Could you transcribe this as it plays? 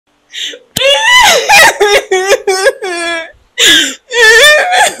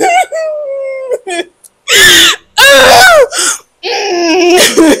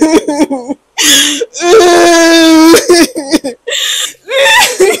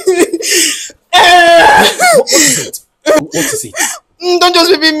What is it? Don't just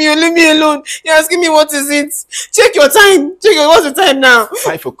leave leave me alone. You're asking me what is it? Check your time. What's the time now?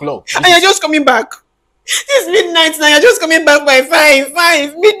 5 o'clock. And you're just coming back. It's midnight now. You're just coming back by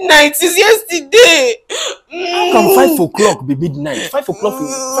 5. Midnight is yesterday. How can 5 o'clock be midnight? 5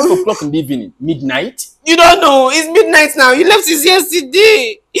 o'clock in the evening. Midnight? You don't know. It's midnight now. You left since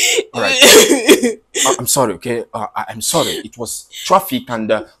yesterday. All right. I'm sorry, okay? I'm sorry. It was traffic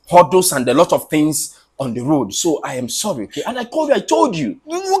and hurdles and a lot of things on the road. So I am sorry, okay? And I called you. I told you.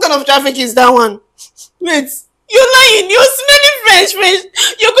 What kind of traffic is that one? Wait. You're lying. You're smelling fresh.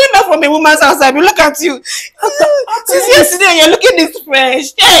 You're going back from a woman's house. I mean, look at you. Since yesterday, you're looking this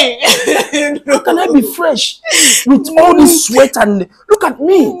fresh. Hey. How can I be fresh with all this sweat and look at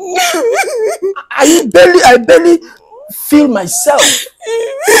me? I barely feel myself.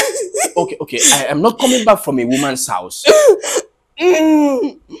 Okay. I am not coming back from a woman's house.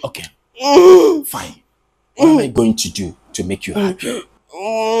 Okay. Fine. What am I going to do to make you happy?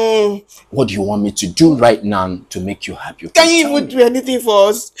 What do you want me to do right now to make you happy? Can you even do anything for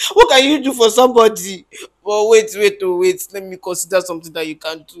us? What can you do for somebody? Well, wait. Let me consider something that you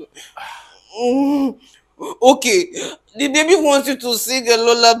can do. Okay. The baby wants you to sing a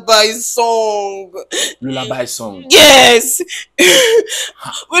lullaby song. Lullaby song? Yes.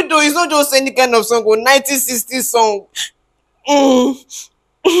 Wait, though, it's not just any kind of song, 1960 song.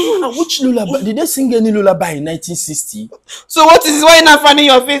 Which lullaby? Did they sing any lullaby in 1960? So what is why you're not finding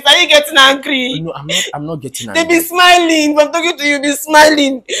your face? Are you getting angry? No, I'm not getting angry. They be smiling. If I'm talking to you, be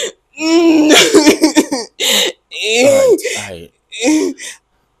smiling. Alright,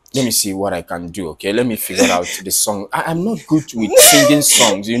 let me see what I can do, okay? Let me figure out the song. I'm not good with singing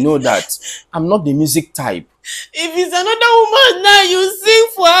songs. You know that. I'm not the music type. If it's another woman now, you sing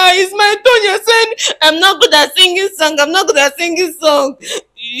for her. It's my turn. You're saying, I'm not good at singing song.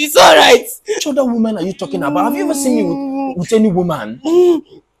 It's alright. Which other woman are you talking about? Have you ever seen me with any woman?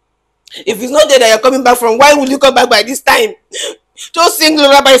 If it's not there that you're coming back from, why will you come back by this time? Just sing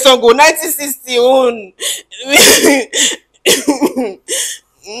lullaby song, 1960 own.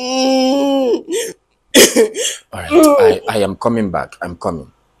 Alright, I am coming back. I'm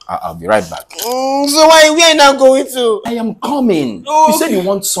coming. I'll be right back. So where are you now going to? I am coming. Oh, you said you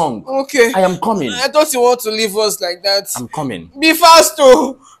want song. Okay. I am coming. I thought you want to leave us like that. I'm coming. Be fast,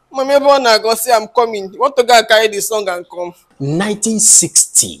 oh. My neighbor go say I'm coming. You want to go and carry the song and come?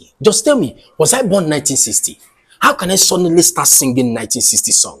 1960. Just tell me, was I born 1960? How can I suddenly start singing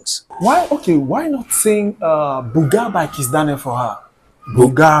 1960 songs? Why? Okay, why not sing Buga by Kiss Daniel for her?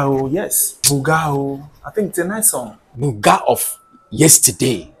 Bugao, yes. Bugao. I think it's a nice song. Buga of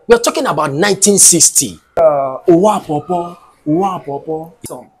yesterday. We're talking about 1960. Owa Popo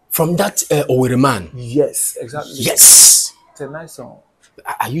song. From that Owerri man. Yes, exactly. Yes. It's a nice song.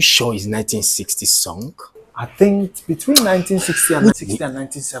 Are you sure it's 1960 song? I think between 1960 and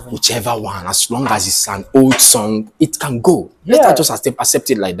 1970. Whichever one, as long as it's an old song, it can go. Let her just accept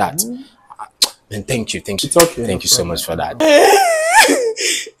it like that. And thank you. It's okay. Thank you so much for that.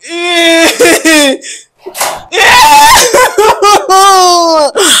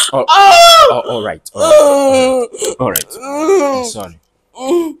 All right. I'm sorry.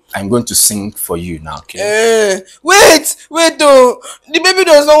 I'm going to sing for you now, okay? Wait, though. The baby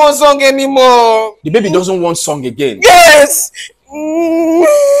doesn't want song anymore. The baby doesn't want song again? Yes! All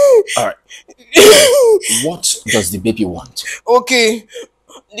right. What does the baby want? Okay.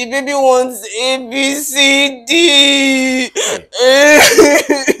 The baby wants A, B, C, D.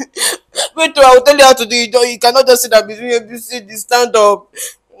 Wait, I will tell you how to do it. You cannot just say that between A, B, C, D, stand up.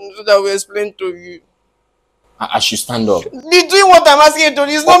 So that we explain to you. I should stand up. Be doing what I'm asking you to.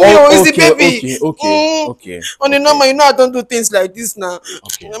 It's not me, it's the baby. Okay. On the normal, you know I don't do things like this now.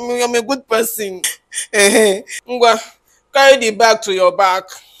 Okay. I'm a good person. Ngwa, carry the bag to your back.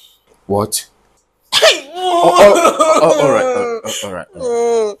 What? All right.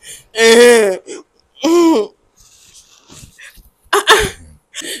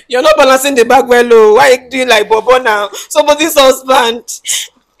 You're not balancing the bag well, low. Why are you doing like Bobo now? Somebody's husband.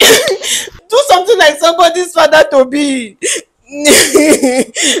 Do something like somebody's father to be.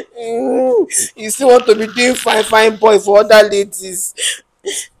 You still want to be doing fine boy for other ladies.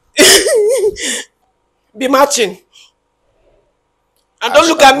 Be matching. And don't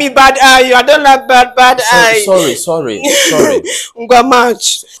look at me bad eye. I don't like bad eye. Sorry. Ngwa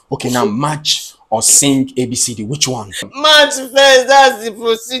match. Okay, now match or sing ABCD. Which one? Match first. That's the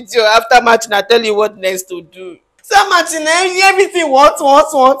procedure. After matching, I tell you what next to do. Start matching. Everything. What?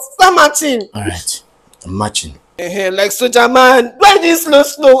 Start matching. All right. I'm matching. Like soldier man. Why this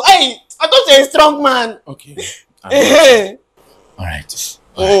slow? Hey, I thought you're a strong man. Okay. All right.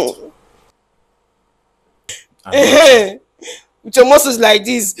 with your muscles like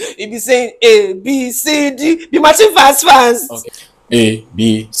this, you be saying A, B, C, D, be matching fast, fast. Okay. A,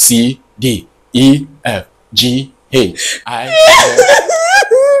 B, C, D, E, F, G, H, I,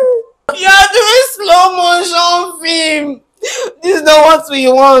 You are doing slow motion film. This is not what we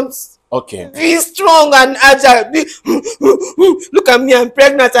want. okay. Be strong and agile. Look at me, I'm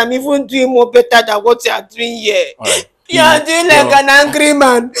pregnant. I'm even doing more better than what you are doing here. All right. You are doing like an angry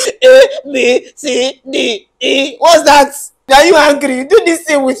man. A, B, C, D, E. What's that? Are you angry? Do this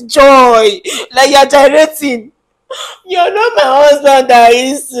thing with joy. Like you're gyrating. You're not my husband that I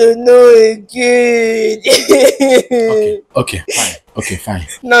used to know again. Okay, fine. Okay, fine.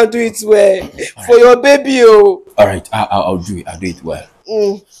 Now do it well. For your baby, oh. All right, I'll do it. I'll do it well.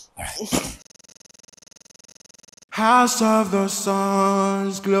 All right. House of the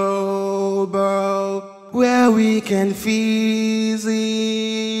Suns Global, where we can visit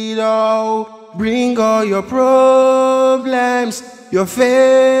all. Bring all your problems you're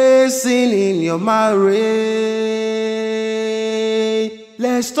facing in your marriage.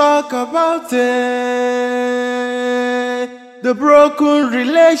 Let's talk about it. The broken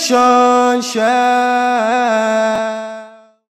relationship.